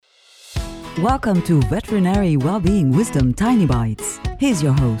Welcome to Veterinary Wellbeing Wisdom Tiny Bites. Here's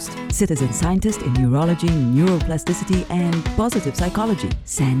your host, citizen scientist in neurology, neuroplasticity, and positive psychology,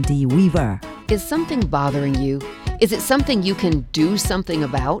 Sandy Weaver. Is something bothering you? Is it something you can do something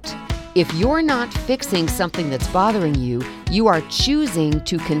about? If you're not fixing something that's bothering you, you are choosing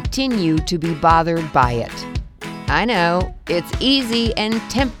to continue to be bothered by it. I know, it's easy and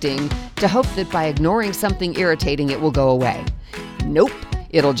tempting to hope that by ignoring something irritating it will go away. Nope.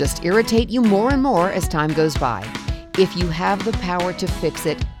 It'll just irritate you more and more as time goes by. If you have the power to fix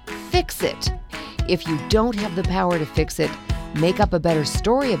it, fix it. If you don't have the power to fix it, make up a better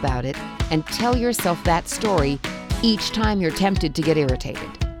story about it and tell yourself that story each time you're tempted to get irritated.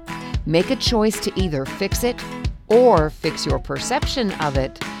 Make a choice to either fix it or fix your perception of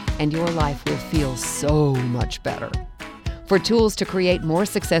it, and your life will feel so much better. For tools to create more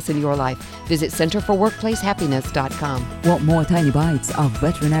success in your life, visit centerforworkplacehappiness.com. Want more tiny bites of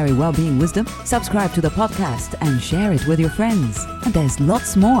veterinary well-being wisdom? Subscribe to the podcast and share it with your friends. And there's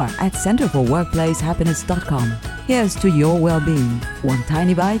lots more at centerforworkplacehappiness.com. Here's to your well-being, one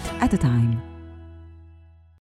tiny bite at a time.